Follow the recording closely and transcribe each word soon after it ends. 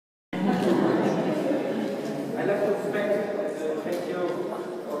I'd like to thank you,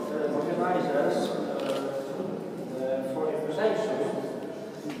 the organizers, for the invitation.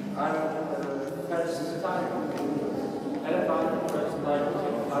 I'm first time first time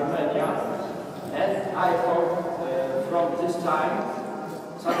in Armenia, and I hope from this time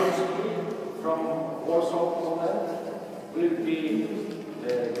Sadowski from Warsaw, Poland will be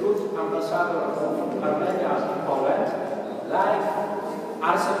the good ambassador of Armenia in Poland, like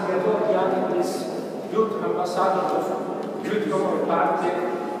Arsen Gregorian is good ambassador of Youth Common Party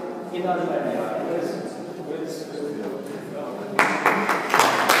in Armenia.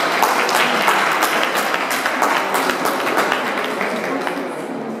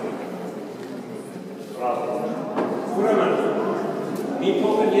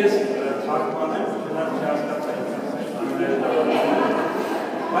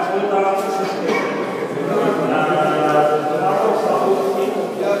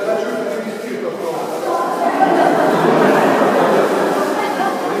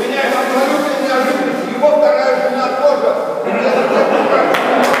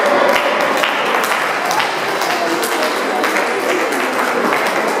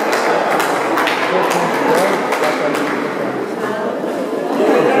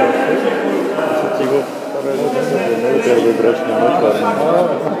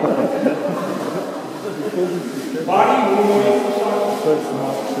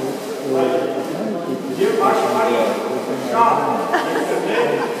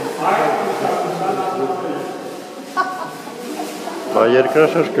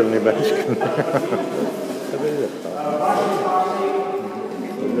 Երկրաշարժ կլինի, բայց կլինի։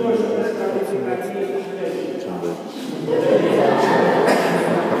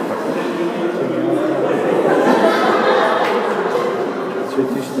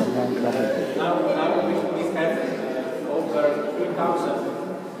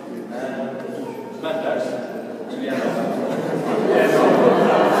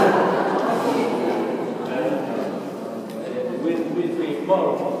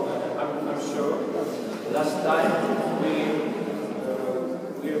 Last time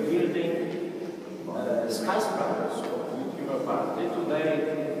we are building skyscrapers of Youth Common Party. Today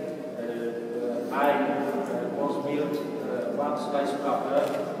I was built one skyscraper.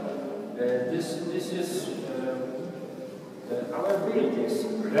 This is our buildings.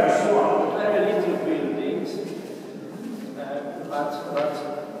 Very little buildings, but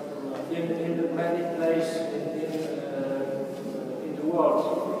in many places in the world,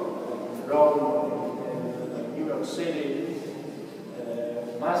 Rome, New York City,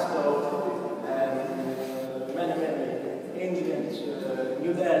 Moscow, and many England,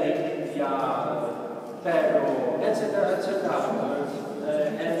 New Delhi, India, Peru, etc., etc.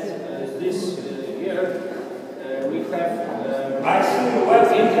 And this year we have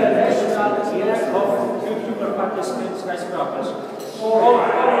International Year of Youth Common Party skyscrapers.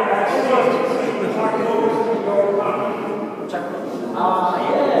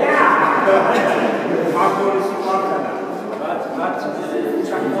 But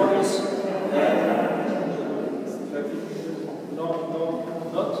Chuck Norris, not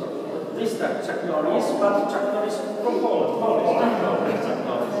this Chuck Norris, but Chuck Norris from Poland. Chuck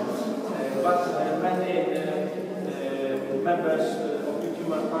Norris. But many members of the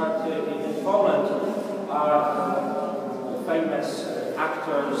Human Party in Poland are famous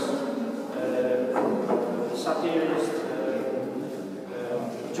actors, satirists,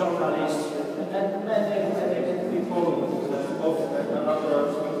 journalists, and many people of another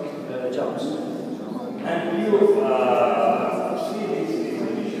jobs. And you see this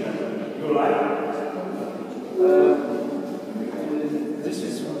exhibition, you like it? This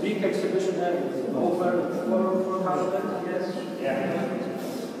is a big exhibition, over 400 years. Yeah.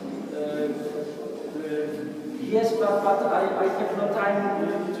 Yes, but I have no time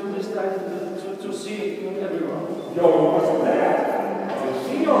to see everyone. You're almost there. You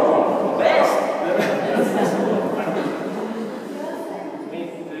see your Best!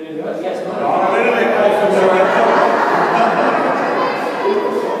 Yes,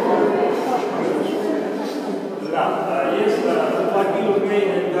 Jest taki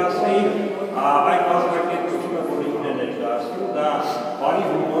lubienie klasy, a was takie kusimy policjne klasy, da bari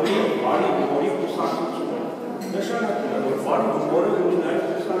humori pusaku czuwa. Neszana bari humori uznaje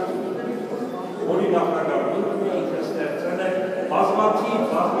pusaku. Oni napragają inwestycje, bazmati,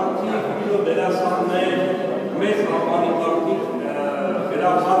 bilo belasanne, mes amani parti,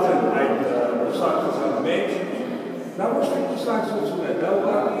 belasaten ait pusaku mech. Da možete pusaku czuwa, da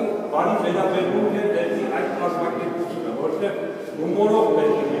bari bela beruge, deti ait bazmati czuwa. Možete humorov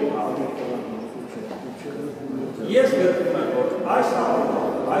beruge. Yes, good. I saw.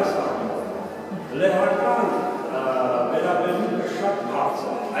 Leharkan.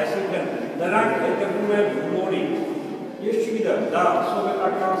 Նրանք հետևում են հումորի։ Ես չգիտեմ, դա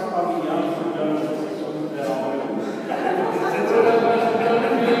սովետական ստալինյան շրջանառությունն է ամենում։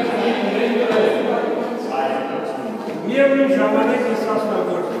 Միևնույն ժամանակ ես ասում եմ,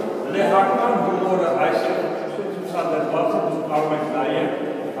 որ լեհական հումորը այսօր ցուցադրված է, դուք կարող եք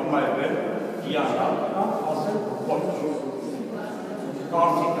նաև համայնվել, հիանալ կամ ասել ոչ։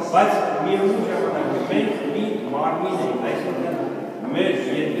 Կարծիքը, բայց միևնույն ժամանակ մենք մի մարմին ենք, այսինքն մեր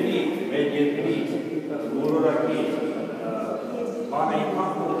երկրի որորակի բանային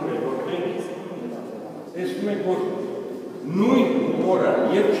կողմը, որ մենք տեսնում ենք, որ նույն հումորը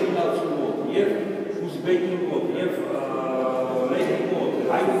և չինացու մոտ, և ուզբեկի մոտ, և լեհի մոտ,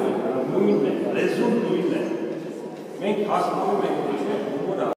 հայ մոտ նույնն է, լեզուն նույնն է։ Մենք հասկանում ենք,